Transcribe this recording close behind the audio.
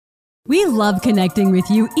We love connecting with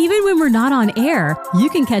you even when we're not on air. You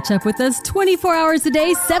can catch up with us 24 hours a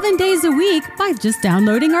day, 7 days a week by just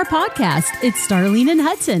downloading our podcast. It's Starlene and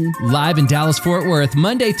Hudson. Live in Dallas-Fort Worth,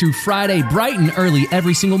 Monday through Friday, bright and early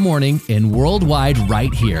every single morning, and worldwide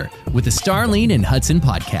right here with the Starlene and Hudson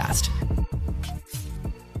podcast.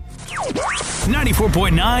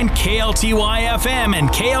 94.9 KLTY FM and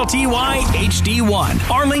KLTY HD1.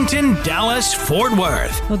 Arlington, Dallas, Fort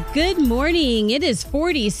Worth. Well, good morning. It is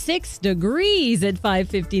 46 degrees at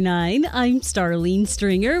 5:59. I'm Starlene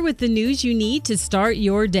Stringer with the news you need to start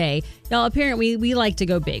your day. Y'all, apparently we like to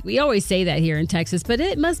go big. We always say that here in Texas, but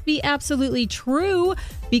it must be absolutely true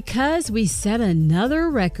because we set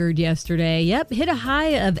another record yesterday. Yep, hit a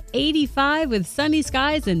high of 85 with sunny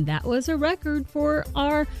skies, and that was a record for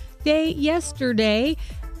our day yesterday.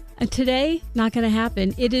 Today, not going to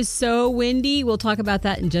happen. It is so windy. We'll talk about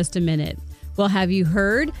that in just a minute. Well, have you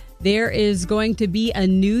heard? There is going to be a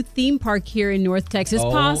new theme park here in North Texas,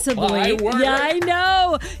 possibly. Yeah, I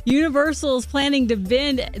know. Universal is planning to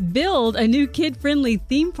build a new kid-friendly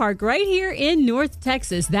theme park right here in North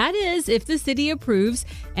Texas. That is, if the city approves.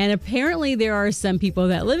 And apparently there are some people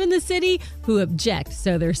that live in the city who object.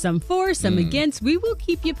 So there's some for, some against. We will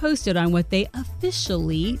keep you posted on what they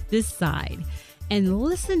officially decide. And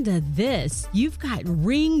listen to this. You've got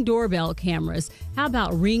Ring doorbell cameras. How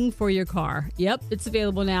about Ring for your car? Yep, it's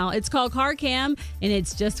available now. It's called Car Cam, and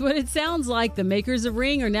it's just what it sounds like. The makers of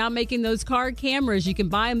Ring are now making those car cameras. You can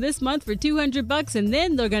buy them this month for $200, and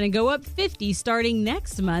then they're going to go up $50 starting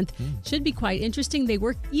next month. Should be quite interesting. They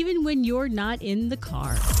work even when you're not in the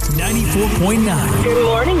car. 94.9. Good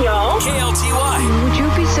morning, y'all. KLTY. Would you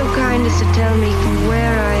be so kind as to tell me from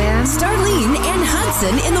where I am? Starlene and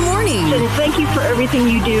Hudson in the morning. And thank you for everything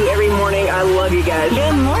you do every morning. I love you guys.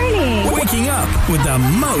 Good morning. Waking up with the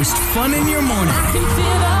most fun in your morning. Good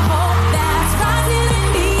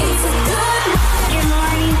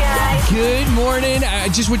morning, guys. Good morning. I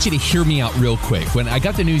just want you to hear me out real quick. When I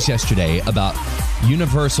got the news yesterday about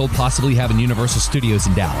Universal possibly having Universal Studios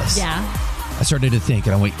in Dallas, I started to think,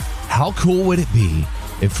 and I went, how cool would it be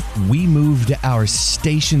if we moved our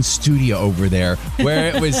station studio over there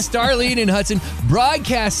where it was Starlene and Hudson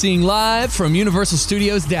broadcasting live from Universal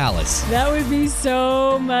Studios Dallas? That would be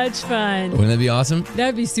so much fun. Wouldn't that be awesome? That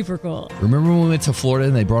would be super cool. Remember when we went to Florida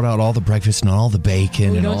and they brought out all the breakfast and all the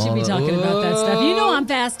bacon? And Don't all you be talking about that stuff. You know I'm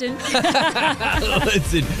fasting.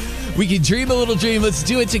 Listen, we can dream a little dream. Let's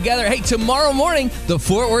do it together. Hey, tomorrow morning, the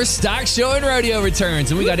Fort Worth Stock Show and Rodeo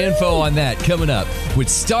returns, and we got info on that coming up with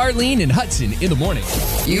Starlene and Hudson in the morning.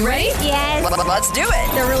 You ready? Yes. Let's do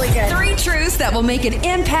it. They're really good. 3 truths that will make an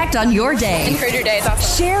impact on your day. Improve your day. It's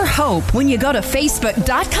awesome. Share hope when you go to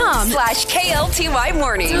Facebook.com/KLTY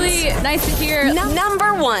Mornings. It's really nice to hear.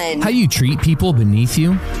 Number 1. How you treat people beneath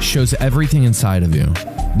you shows everything inside of you.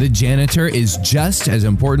 The janitor is just as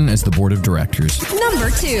important as the board of directors. Number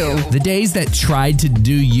 2. The days that tried to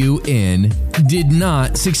do you in did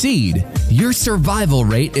not succeed. Your survival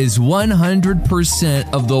rate is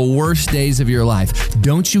 100% of the worst days of your life.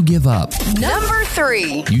 Don't you give up. Number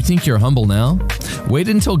 3. You think you're humble now? Wait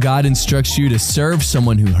until God instructs you to serve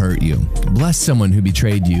someone who hurt you, bless someone who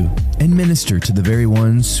betrayed you, and minister to the very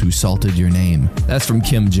ones who salted your name. That's from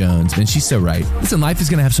Kim Jones, and she's so right. Listen, life is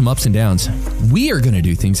going to have some ups and downs. We are going to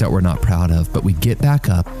do things that we're not proud of, but we get back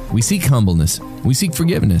up. We seek humbleness, we seek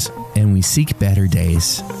forgiveness, and we seek better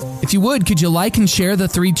days. If you would, could you like and share the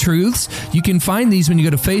 3 truths? You can find these when you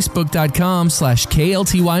go to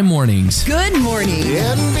Facebook.com/KLTY Mornings. Good morning.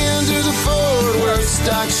 Hadn't been to the Fort Worth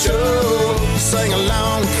Stock Show. Sing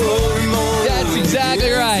along, Corey Moore. That's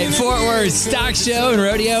exactly right. Fort Worth Stock Show and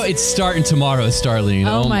Rodeo. It's starting tomorrow, Starlene.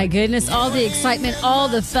 Oh my goodness. All the excitement, all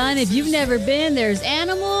the fun. If you've never been, there's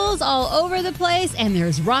animals all over the place, and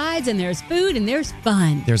there's rides, and there's food, and there's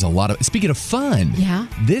fun. There's a lot of... Speaking of fun,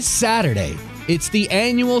 this Saturday, it's the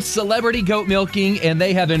annual Celebrity Goat Milking, and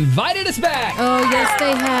they have invited us back. Oh, yes,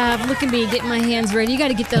 they have. Look at me getting my hands ready. You got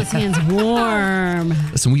to get those hands warm.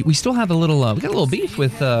 Listen, we still have a little, we got a little beef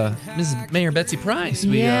with Mrs. Mayor Betsy Price.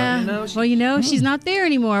 She's not there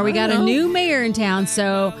anymore. We got a new mayor in town,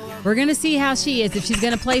 so we're going to see how she is, if she's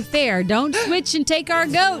going to play fair. Don't switch and take our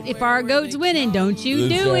goat. If our goat's winning, don't you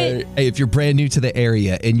do it. Hey, if you're brand new to the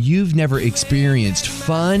area and you've never experienced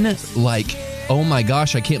fun like... oh my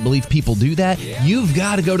gosh, I can't believe people do that. You've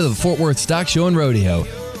got to go to the Fort Worth Stock Show and Rodeo.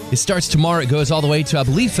 It starts tomorrow. It goes all the way to, I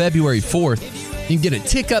believe, February 4th. You can get a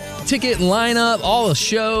ticket and line up, all the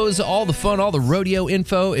shows, all the fun, all the rodeo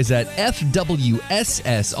info is at FWSSR.com.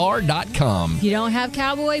 You don't have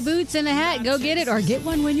cowboy boots and a hat, go get it or get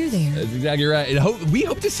one when you're there. That's exactly right. And we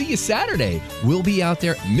hope to see you Saturday. We'll be out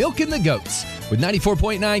there milking the goats with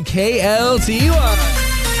 94.9 KLTY.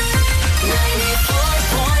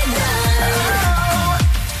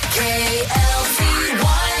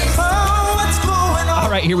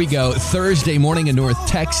 here we go. Thursday morning in North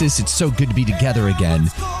Texas. It's so good to be together again.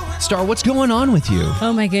 Star, what's going on with you?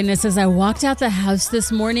 Oh my goodness. As I walked out the house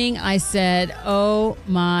this morning, I said, oh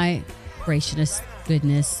my gracious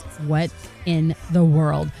goodness, what in the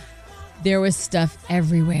world? There was stuff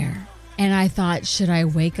everywhere. And I thought, should I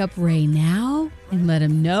wake up Ray now and let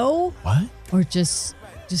him know? What? Or just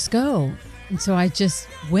go? And so I just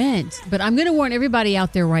went. But I'm going to warn everybody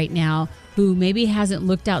out there right now who maybe hasn't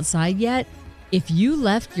looked outside yet. If you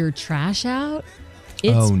left your trash out,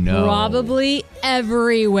 it's probably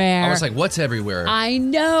everywhere. I was like, what's everywhere? I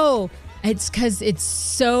know. It's because it's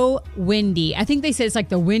so windy. I think they said it's like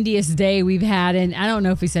the windiest day we've had in, I don't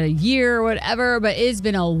know if we said a year or whatever, but it's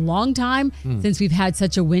been a long time since we've had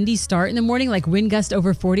such a windy start in the morning, like wind gust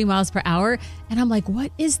over 40 miles per hour. And I'm like,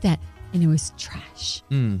 what is that? And it was trash.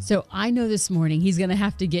 So I know this morning he's going to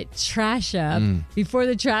have to get trash up before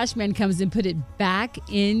the trash man comes and put it back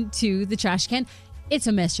into the trash can. It's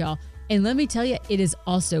a mess, y'all. And let me tell you, it is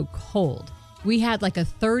also cold. We had like a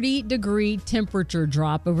 30-degree temperature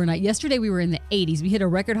drop overnight. Yesterday, we were in the 80s. We hit a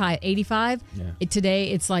record high at 85. Yeah.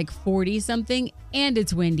 Today, it's like 40-something, and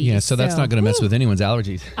it's windy. Yeah, so that's not going to mess with anyone's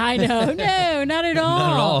allergies. I know. No, not at all.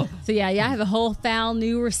 Not at all. So, yeah, I have a whole foul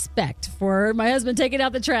new respect for my husband taking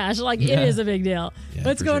out the trash. Like, it is a big deal. Yeah,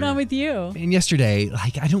 what's going on with you? And yesterday,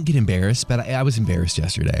 I don't get embarrassed, but I was embarrassed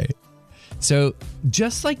yesterday. So,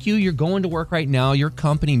 just like you're going to work right now. Your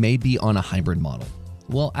company may be on a hybrid model.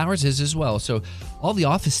 Well, ours is as well. So all the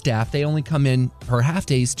office staff, they only come in for half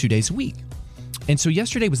days, 2 days a week. And so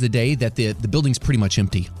yesterday was the day that the building's pretty much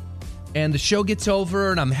empty. And the show gets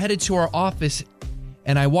over and I'm headed to our office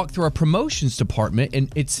and I walk through our promotions department and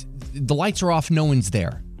the lights are off, no one's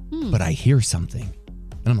there. But I hear something.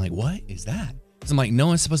 And I'm like, what is that? So I'm like, no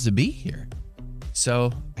one's supposed to be here.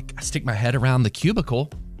 So I stick my head around the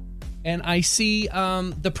cubicle and I see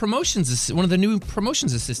the promotions, one of the new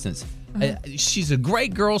promotions assistants. She's a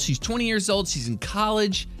great girl. She's 20 years old. She's in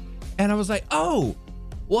college. And I was like, oh,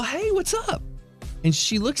 well, hey, what's up? And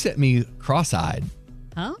she looks at me cross-eyed.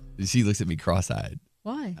 Huh? She looks at me cross-eyed.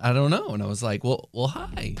 Why? I don't know. And I was like, well,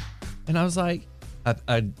 hi. And I was like,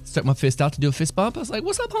 I stuck my fist out to do a fist bump. I was like,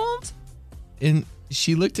 what's up, Holmes? And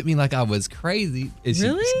she looked at me like I was crazy. And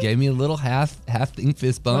really? She gave me a little half-thing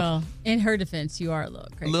fist bump. Well, in her defense, you are a little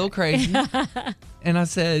crazy. A little crazy. And I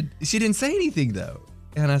said, she didn't say anything, though.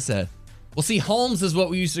 And I said, well, see, Holmes is what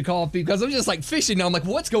we used to call people because I'm just like fishing now. I'm like,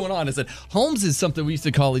 what's going on? I said, Holmes is something we used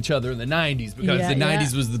to call each other in the 90s because the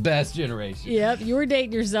 90s was the best generation. Yep. You were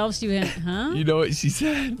dating yourself. She went, huh? You know what she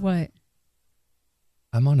said? What?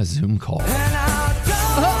 I'm on a Zoom call.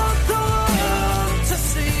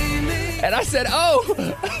 And I said,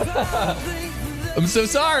 oh, I'm so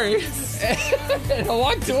sorry. And I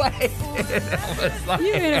walked away.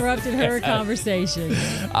 You interrupted her conversation.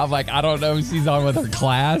 I'm like, I don't know if she's on with her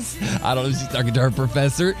class. I don't know if she's talking to her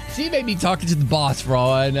professor. She may be talking to the boss for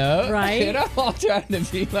all I know. Right. And I'm all trying to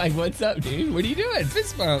be like, what's up, dude? What are you doing?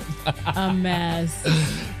 Fist bump. A mess.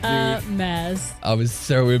 A mess. I was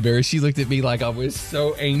so embarrassed. She looked at me like I was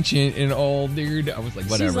so ancient and old, dude. I was like,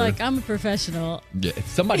 whatever. She's like, I'm a professional. Yeah,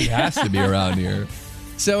 somebody has to be around here.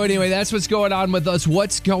 So anyway, that's what's going on with us.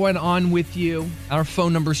 What's going on with you? Our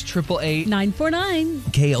phone number is 888-949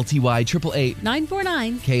 KLTY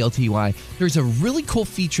 888-949 KLTY. There's a really cool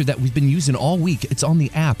feature that we've been using all week. It's on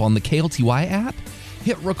the app, on the KLTY app.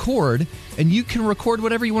 Hit record, and you can record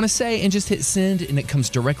whatever you want to say and just hit send, and it comes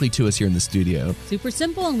directly to us here in the studio. Super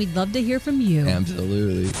simple, and we'd love to hear from you.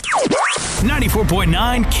 Absolutely.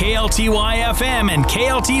 94.9 KLTY FM and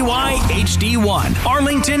KLTY HD1.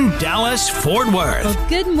 Arlington, Dallas, Fort Worth. Well,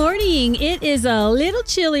 good morning. It is a little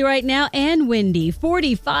chilly right now and windy.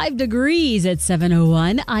 45 degrees at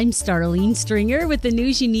 7:01. I'm Starlene Stringer with the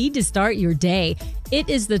news you need to start your day. It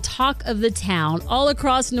is the talk of the town. All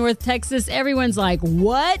across North Texas, everyone's like,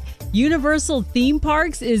 what? Universal Theme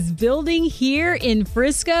Parks is building here in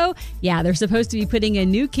Frisco? Yeah, they're supposed to be putting a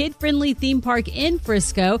new kid-friendly theme park in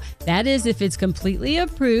Frisco. That is, if it's completely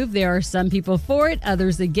approved. There are some people for it,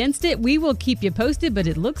 others against it. We will keep you posted, but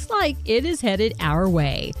it looks like it is headed our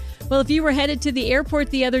way. Well, if you were headed to the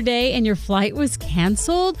airport the other day and your flight was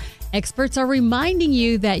canceled, experts are reminding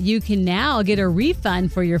you that you can now get a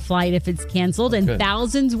refund for your flight if it's canceled, and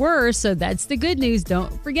thousands were, so that's the good news.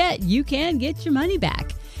 Don't forget, you can get your money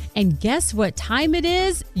back. And guess what time it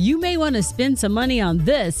is? You may want to spend some money on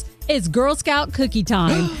this. It's Girl Scout cookie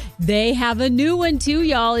time. They have a new one too,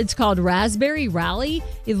 y'all. It's called Raspberry Rally.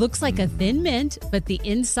 It looks like a Thin Mint, but the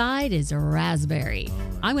inside is raspberry.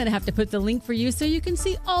 I'm going to have to put the link for you so you can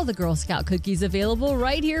see all the Girl Scout cookies available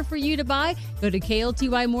right here for you to buy. Go to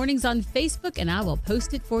KLTY Mornings on Facebook, and I will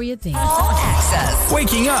post it for you there. All access.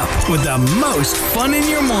 Waking up with the most fun in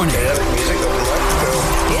your morning. It's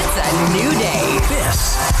a new day.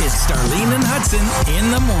 This is Starlene and Hudson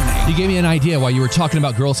in the morning. You gave me an idea while you were talking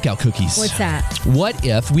about Girl Scout cookies. What's that? What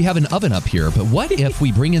if we have an oven up here, but what if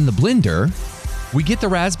we bring in the blender, we get the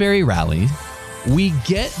raspberry rally, we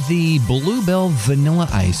get the Bluebell vanilla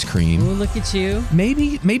ice cream. Oh, look at you.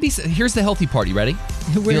 Maybe, here's the healthy part. You ready?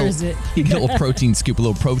 Where is it? You get a little protein scoop, a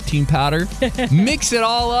little protein powder. Mix it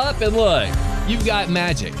all up, and look, you've got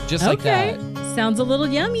magic, just like that. Sounds a little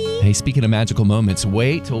yummy. Hey, speaking of magical moments,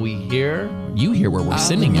 wait till you hear where we're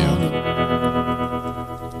sending you.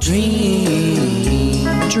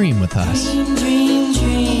 Dream with us.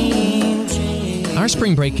 Our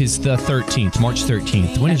spring break is the 13th, March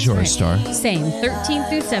 13th. When is yours, Star? Same, 13th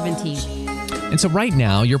through 17th. And so right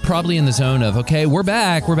now, you're probably in the zone of, okay, we're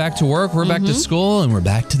back to work, we're back to school, and we're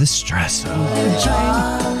back to the stress.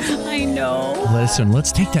 I know. Listen,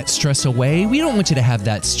 let's take that stress away. We don't want you to have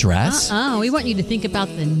that stress. We want you to think about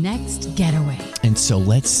the next getaway. And so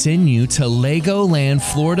let's send you to Legoland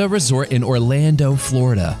Florida Resort in Orlando,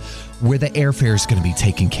 Florida, where the airfare is going to be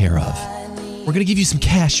taken care of. We're going to give you some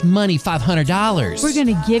cash money, $500. We're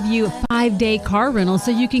going to give you a 5-day car rental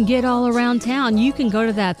so you can get all around town. You can go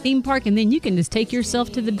to that theme park, and then you can just take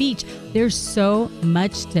yourself to the beach. There's so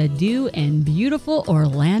much to do in beautiful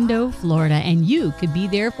Orlando, Florida, and you could be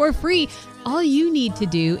there for free. All you need to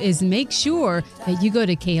do is make sure that you go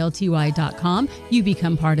to KLTY.com, you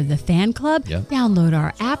become part of the fan club, download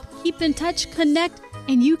our app, keep in touch, connect,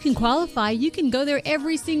 and you can qualify. You can go there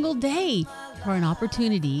every single day for an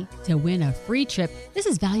opportunity to win a free trip. This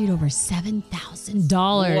is valued over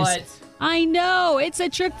 $7,000. What? I know. It's a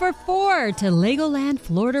trip for 4 to Legoland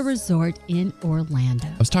Florida Resort in Orlando.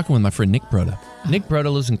 I was talking with my friend Nick Broda. Nick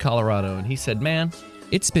Broda lives in Colorado, and he said, man,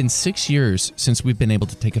 it's been 6 years since we've been able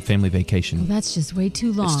to take a family vacation. Well, that's just way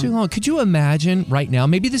too long. It's too long. Could you imagine right now,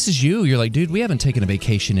 maybe this is you. You're like, dude, we haven't taken a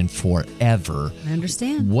vacation in forever. I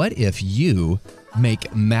understand. What if you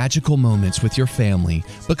make magical moments with your family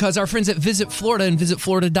because our friends at Visit Florida and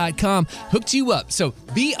visitflorida.com hooked you up? So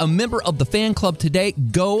be a member of the fan club today.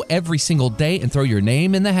 Go every single day and throw your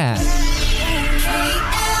name in the hat.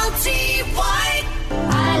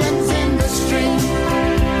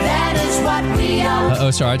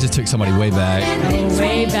 Sorry, I just took somebody way back.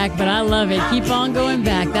 Way back, but I love it. Keep on going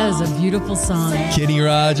back. That is a beautiful song. Kenny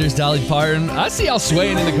Rogers, Dolly Parton. I see y'all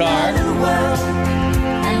swaying in the car.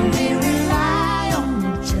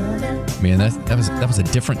 Man, that was a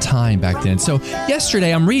different time back then. So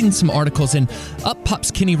yesterday, I'm reading some articles, and up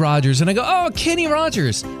pops Kenny Rogers, and I go, oh, Kenny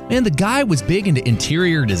Rogers. Man, the guy was big into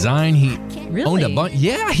interior design. He owned a bunch.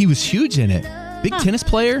 Yeah, he was huge in it. Big tennis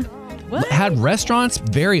player. What? Had restaurants.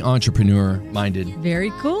 Very entrepreneur-minded.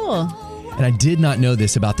 Very cool. And I did not know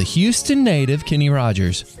this about the Houston native, Kenny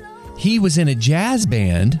Rogers. He was in a jazz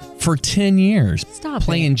band for 10 years.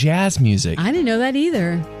 Playing jazz music. I didn't know that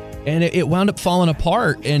either. And it wound up falling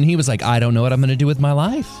apart, and he was like, I don't know what I'm going to do with my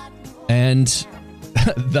life. And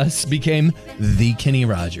thus became the Kenny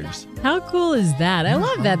Rogers. How cool is that? I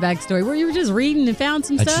love that backstory where you were just reading and found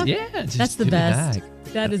some stuff. That's the best.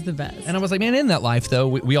 That is the best. And I was like, man, in that life, though,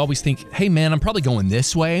 we always think, hey, man, I'm probably going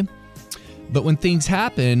this way. But when things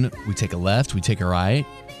happen, we take a left, we take a right.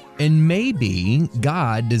 And maybe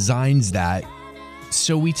God designs that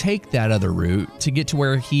so we take that other route to get to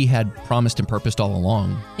where he had promised and purposed all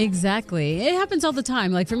along. Exactly. It happens all the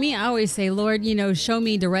time. Like for me, I always say, Lord, show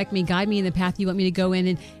me, direct me, guide me in the path you want me to go in.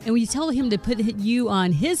 And when you tell him to put you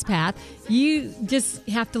on his path, you just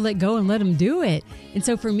have to let go and let him do it. And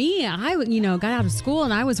so for me, I got out of school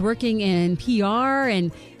and I was working in PR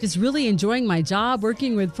and just really enjoying my job,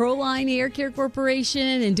 working with Proline Air Care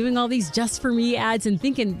Corporation and doing all these Just For Me ads and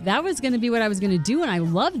thinking that was going to be what I was going to do. And I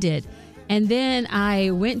loved it. And then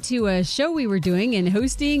I went to a show we were doing and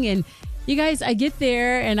hosting, and you guys, I get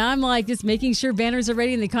there and I'm like just making sure banners are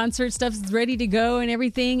ready and the concert stuff is ready to go and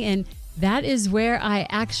everything. And that is where I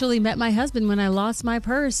actually met my husband when I lost my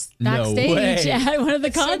purse backstage at one of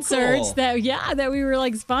the concerts. So cool. that we were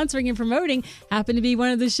like sponsoring and promoting. Happened to be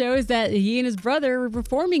one of the shows that he and his brother were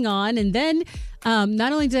performing on. And then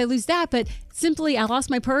not only did I lose that, but simply I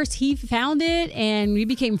lost my purse. He found it and we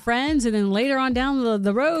became friends. And then later on down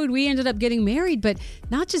the road, we ended up getting married. But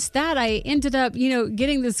not just that, I ended up,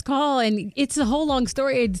 getting this call, and it's a whole long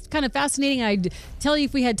story. It's kind of fascinating. I'd tell you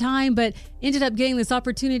if we had time, but ended up getting this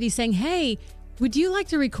opportunity saying, hey, would you like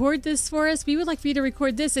to record this for us? We would like for you to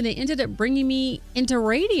record this. And it ended up bringing me into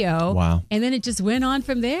radio. Wow. And then it just went on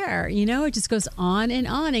from there. You know, it just goes on and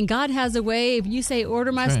on. And God has a way. If you say,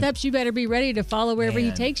 order my steps, you better be ready to follow wherever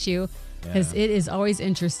he takes you. Because it is always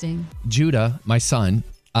interesting. Judah, my son,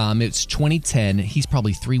 it's 2010. He's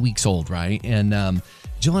probably 3 weeks old, right? And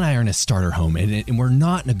Jill and I are in a starter home, and we're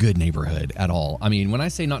not in a good neighborhood at all. I mean, when I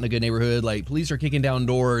say not in a good neighborhood, like police are kicking down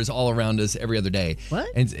doors all around us every other day. What?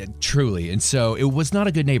 And truly. And so it was not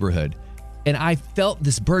a good neighborhood. And I felt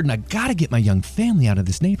this burden. I got to get my young family out of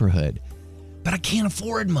this neighborhood, but I can't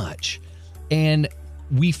afford much. And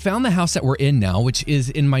we found the house that we're in now, which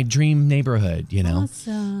is in my dream neighborhood, you know?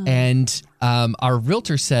 Awesome. And our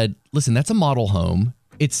realtor said, listen, that's a model home.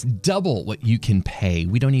 It's double what you can pay.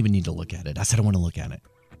 We don't even need to look at it. I said, I want to look at it.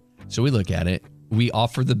 So we look at it. We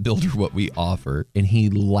offer the builder what we offer, and he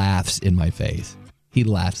laughs in my face. He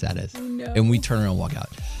laughs at us. Oh, no. And we turn around and walk out.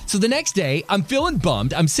 So the next day, I'm feeling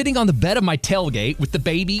bummed. I'm sitting on the bed of my tailgate with the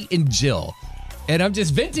baby and Jill. And I'm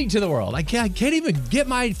just venting to the world. I can't even get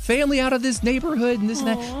my family out of this neighborhood and this and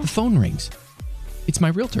that. The phone rings. It's my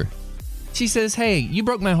realtor. She says, hey, you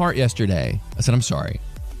broke my heart yesterday. I said, I'm sorry.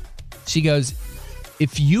 She goes,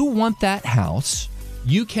 if you want that house,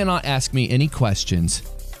 you cannot ask me any questions,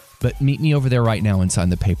 but meet me over there right now and sign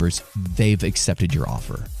the papers. They've accepted your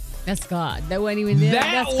offer. That's God. That wasn't even there.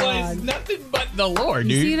 That That's was God. nothing but the Lord,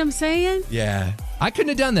 dude. You see what I'm saying? Yeah. I couldn't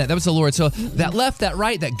have done that. That was the Lord. So that left, that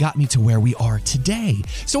right, that got me to where we are today.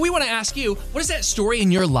 So we want to ask you, what is that story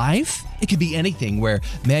in your life? It could be anything where,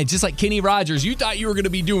 man, just like Kenny Rogers, you thought you were going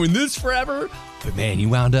to be doing this forever, but man, you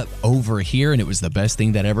wound up over here and it was the best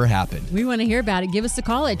thing that ever happened. We want to hear about it. Give us a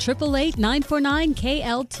call at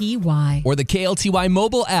 888-949-KLTY. Or the KLTY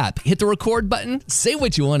mobile app. Hit the record button, say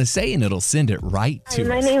what you want to say, and it'll send it right to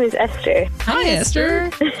My us. name is Esther. Hi,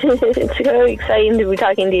 Esther. It's so exciting to be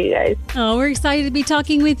talking to you guys. Oh, we're excited to be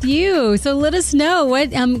talking with you. So let us know,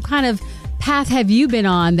 what kind of path have you been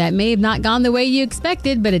on that may have not gone the way you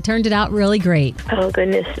expected, but it turned it out really great? Oh,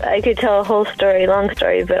 goodness. I could tell a whole story, long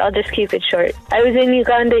story, but I'll just keep it short. I was in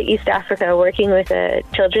Uganda, East Africa, working with a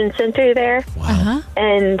children's center there. Wow.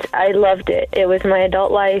 And I loved it. It was my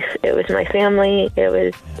adult life. It was my family. It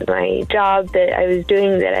was my job that I was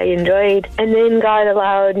doing that I enjoyed. And then God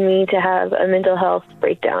allowed me to have a mental health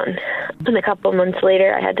breakdown. And a couple months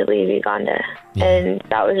later, I had to leave Uganda. Yeah. And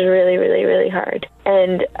that was really, really, really hard.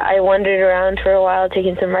 And I wandered around for a while,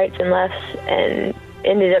 taking some rights and lefts, and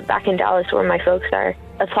ended up back in Dallas where my folks are.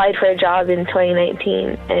 Applied for a job in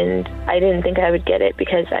 2019, and I didn't think I would get it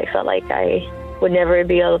because I felt like I would never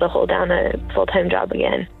be able to hold down a full-time job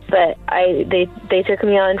again. But they took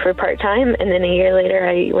me on for part-time, and then a year later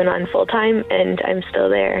I went on full-time, and I'm still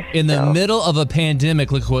there. In the middle of a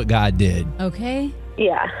pandemic, look what God did. Okay.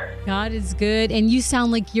 Yeah. God is good, and you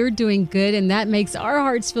sound like you're doing good, and that makes our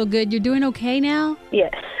hearts feel good. You're doing okay now?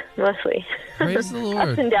 Yes, mostly. Praise the Lord.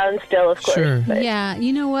 Ups and downs still, of course. Sure. But Yeah,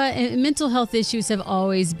 you know what? Mental health issues have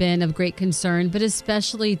always been of great concern, but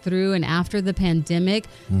especially through and after the pandemic,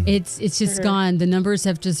 it's just gone. The numbers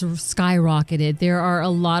have just skyrocketed. There are a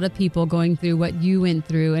lot of people going through what you went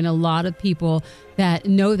through, and a lot of people that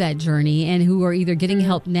know that journey and who are either getting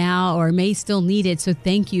help now or may still need it. So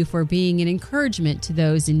thank you for being an encouragement to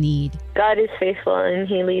those in need. God is faithful, and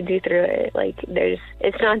He leads you through it. Like,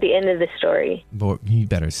 it's not the end of the story. Boy, you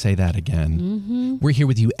better say that again. We're here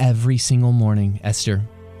with you every single morning, Esther.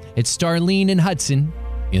 It's Starlene and Hudson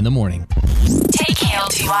in the morning. Take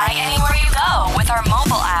KLTY anywhere you go with our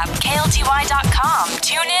mobile app, KLTY.com.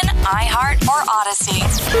 Tune in, iHeart, or Odyssey.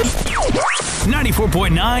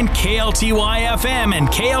 94.9 KLTY FM and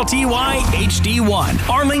KLTY HD1.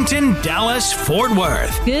 Arlington, Dallas, Fort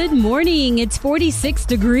Worth. Good morning. It's 46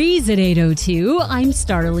 degrees at 8:02. I'm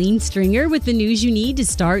Starlene Stringer with the news you need to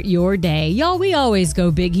start your day. Y'all, we always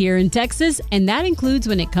go big here in Texas, and that includes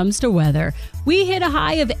when it comes to weather. We hit a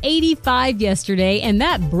high of 85 yesterday, and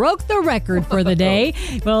that broke the record for the day.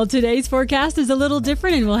 Well, today's forecast is a little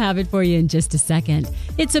different, and we'll have it for you in just a second.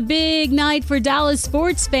 It's a big night for Dallas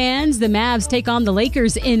sports fans. The Mavs take on the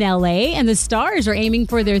Lakers in LA, and the Stars are aiming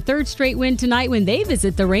for their third straight win tonight when they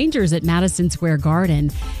visit the Rangers at Madison Square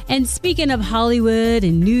Garden. And speaking of Hollywood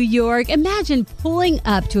and New York, imagine pulling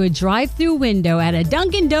up to a drive-through window at a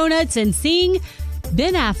Dunkin' Donuts and seeing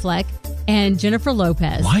Ben Affleck and Jennifer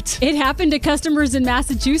Lopez. What? It happened to customers in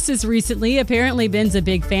Massachusetts recently. Apparently, Ben's a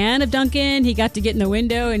big fan of Dunkin'. He got to get in the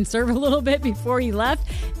window and serve a little bit before he left,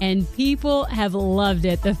 and people have loved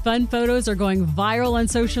it. The fun photos are going viral on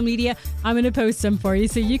social media. I'm going to post some for you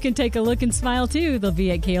so you can take a look and smile too. They'll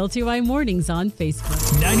be at KLTY Mornings on Facebook.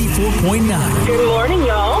 94.9 Good morning,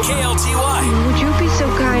 y'all. KLTY. Would you be so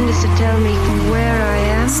kind as to tell me where I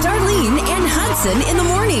am? Starlene and Hudson. Hudson in the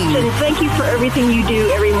morning. And thank you for everything you do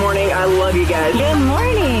every morning. I love you guys. Good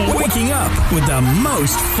morning. Waking up with the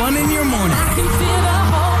most fun in your morning. I can feel the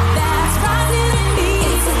hope that's rising in me.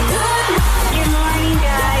 It's a Good morning,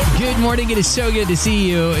 guys. Good morning. It is so good to see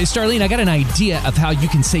you. Starlene, I got an idea of how you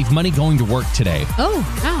can save money going to work today. Oh,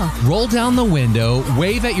 how? Roll down the window,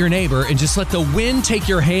 wave at your neighbor, and just let the wind take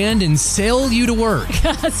your hand and sail you to work.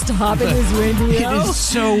 Stop, it is windy. It is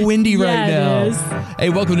so windy right now. It is. Hey,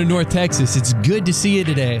 welcome to North Texas. It's good to see you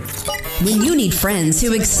today. When you need friends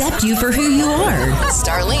who accept you for who you are.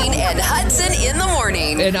 Starlene and Hudson in the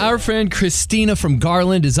morning. And our friend Christina from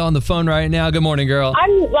Garland is on the phone right now. Good morning, girl.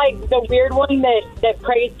 I'm like the weird one that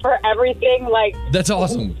prays for everything. Like, That's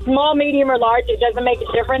awesome. small, medium, or large, it doesn't make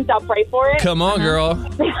a difference. I'll pray for it. Come on, girl.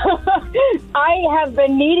 I have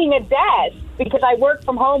been needing a desk because I work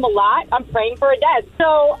from home a lot. I'm praying for a desk.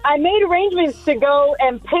 So I made arrangements to go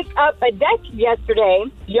and pick up a desk yesterday.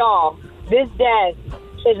 Y'all, this desk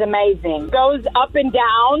is amazing. Goes up and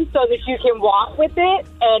down so that you can walk with it,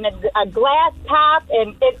 and a glass top,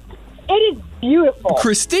 and it is beautiful.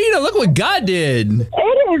 Christina, look what God did.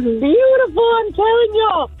 It is beautiful, I'm telling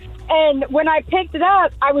y'all. And when I picked it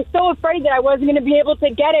up, I was so afraid that I wasn't going to be able to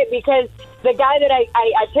get it because the guy that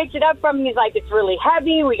I picked it up from, he's like, it's really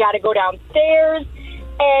heavy. We got to go downstairs.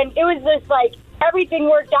 And it was just like everything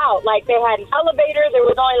worked out. Like they had an elevator. There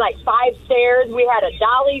was only like 5 stairs. We had a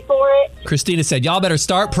dolly for it. Christina said, y'all better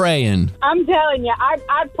start praying. I'm telling you,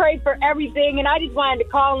 I prayed for everything, and I just wanted to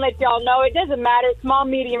call and let y'all know it doesn't matter, small,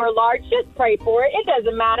 medium, or large. Just pray for it. It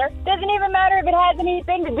doesn't matter. It doesn't even matter if it has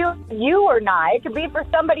anything to do with you or not. It could be for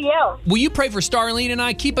somebody else. Will you pray for Starlene and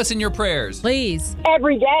I? Keep us in your prayers. Please.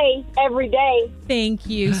 Every day, every day. Thank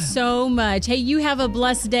you so much. Hey, you have a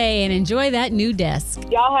blessed day and enjoy that new desk.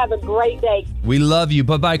 Y'all have a great day. We love you.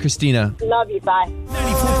 Bye-bye, Christina. Love you. Bye.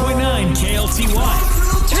 94.9 KLTY.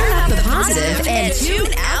 Turn up the positive and tune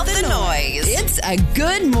out the noise. It's a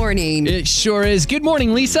good morning. It sure is. Good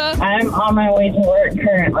morning, Lisa. I'm on my way to work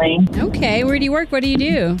currently. Okay, where do you work? What do you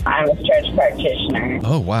do? I'm a stretch practitioner.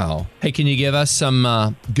 Oh, wow. Hey, can you give us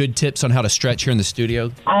some good tips on how to stretch here in the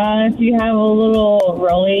studio? If you have a little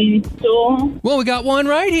rolly stool, Well, we got one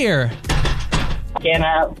right here. get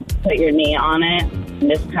up, put your knee on it, and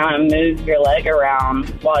just kind of move your leg around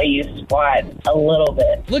while you squat a little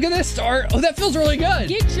bit. Look at this, Star. Oh, that feels really good.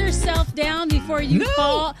 Get yourself down before you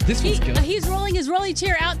fall. This feels good. He's rolling his rolly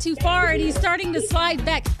chair out too far and he's starting to slide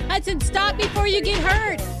back. Hudson, stop before you get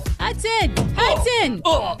hurt. Hudson.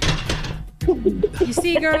 You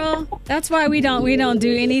see, girl, that's why we don't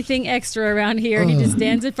do anything extra around here. He just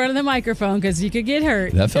stands in front of the microphone because you could get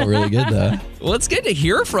hurt. That felt really good, though. Well, it's good to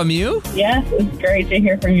hear from you. Yes, it's great to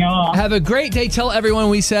hear from y'all. Have a great day. Tell everyone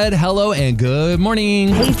we said hello and good morning.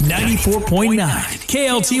 94.9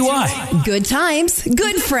 KLTY. Good times,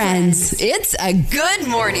 good friends. It's a good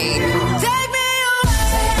morning.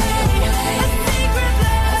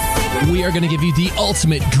 We are going to give you the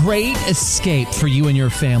ultimate great escape for you and your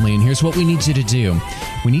family. And here's what we need you to do.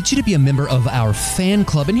 We need you to be a member of our fan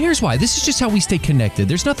club. And here's why. This is just how we stay connected.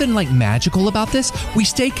 There's nothing like magical about this. We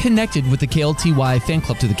stay connected with the KLTY fan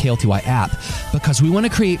club through the KLTY app because we want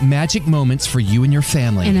to create magic moments for you and your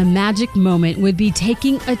family. And a magic moment would be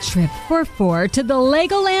taking a trip for 4 to the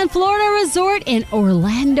Legoland Florida Resort in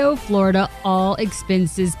Orlando, Florida. All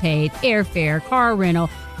expenses paid, airfare, car rental,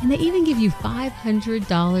 and they even give you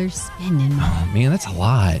 $500 spending money. Oh, man, that's a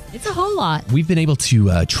lot. It's a whole lot. We've been able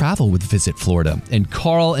to travel with Visit Florida, and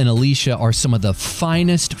Carl and Alicia are some of the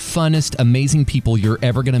finest, funnest, amazing people you're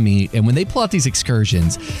ever going to meet. And when they pull out these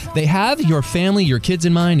excursions, they have your family, your kids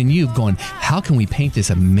in mind, and you've gone, how can we paint this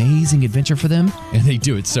amazing adventure for them? And they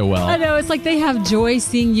do it so well. I know. It's like they have joy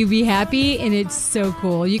seeing you be happy, and it's so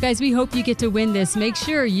cool. You guys, we hope you get to win this. Make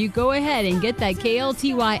sure you go ahead and get that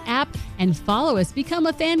KLTY app and follow us. Become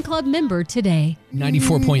a fan club member today.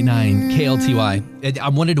 94.9 KLTY. I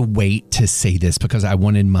wanted to wait to say this because I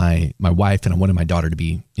wanted my wife and I wanted my daughter to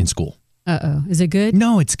be in school. Uh-oh. Is it good?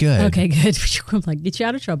 No, it's good. Okay, good. I'm like, get you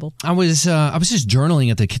out of trouble. I was just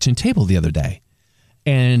journaling at the kitchen table the other day,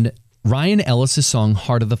 and Ryan Ellis' song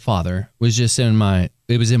 "Heart of the Father" was just in my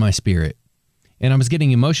spirit, and I was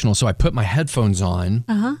getting emotional, so I put my headphones on,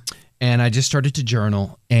 and I just started to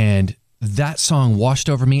journal, and that song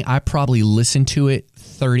washed over me. I probably listened to it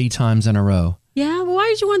 30 times in a row. Yeah, well, why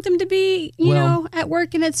did you want them to be, you know, at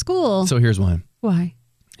work and at school? So here's why. Why?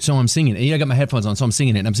 So I'm singing it. I got my headphones on, so I'm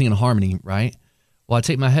singing it, and I'm singing a harmony, right? Well, I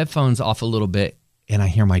take my headphones off a little bit, and I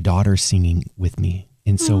hear my daughter singing with me.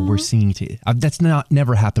 And so we're singing to that's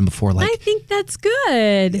never happened before. Like, I think that's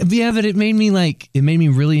good. Yeah, but it made me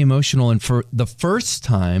really emotional. And for the first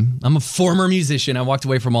time, I'm a former musician. I walked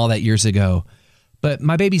away from all that years ago. But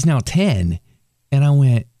my baby's now 10, And I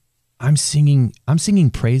went, I'm singing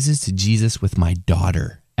praises to Jesus with my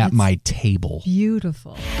daughter at my table.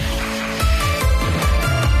 Beautiful.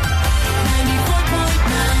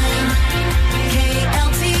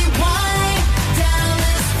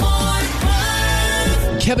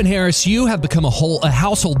 Kevin Harris, you have become a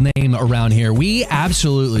household name around here. We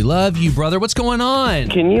absolutely love you, brother. What's going on?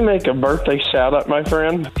 Can you make a birthday shout out, my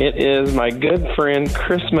friend? It is my good friend,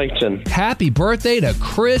 Chris Mason. Happy birthday to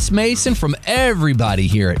Chris Mason from everybody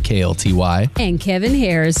here at KLTY. And Kevin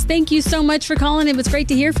Harris, thank you so much for calling. It was great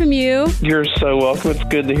to hear from you. You're so welcome. It's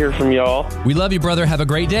good to hear from y'all. We love you, brother. Have a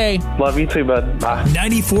great day. Love you too, bud. Bye.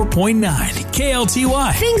 94.9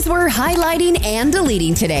 KLTY. Things we're highlighting and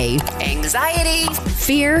deleting today: anxiety,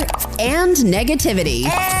 fear, and negativity.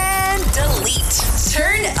 And delete.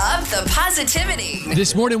 Turn up the positivity.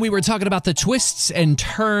 This morning we were talking about the twists and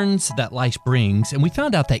turns that life brings, and we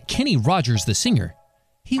found out that Kenny Rogers, the singer,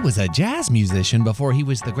 he was a jazz musician before he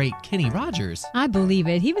was the great Kenny Rogers. I believe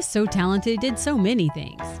it. He was so talented, did so many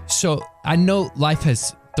things. So I know life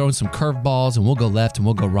has thrown some curveballs, and we'll go left and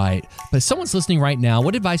we'll go right, but if someone's listening right now,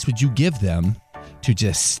 what advice would you give them to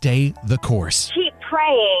just stay the course? Keep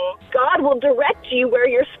praying. God will direct you where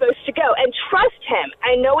you're supposed to go, and trust Him.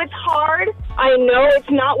 I know it's hard. I know it's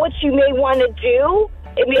not what you may want to do.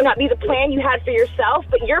 It may not be the plan you had for yourself,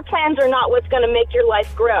 but your plans are not what's going to make your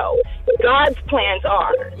life grow. God's plans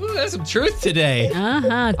are. Ooh, that's some truth today.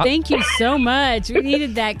 Thank you so much. We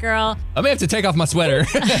needed that, girl. I may have to take off my sweater.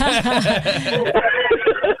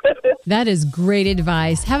 That is great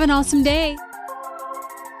advice. Have an awesome day.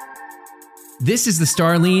 This is the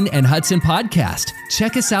Starlene and Hudson podcast.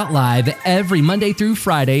 Check us out live every Monday through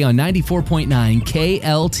Friday on 94.9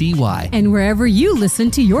 KLTY. And wherever you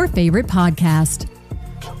listen to your favorite podcast.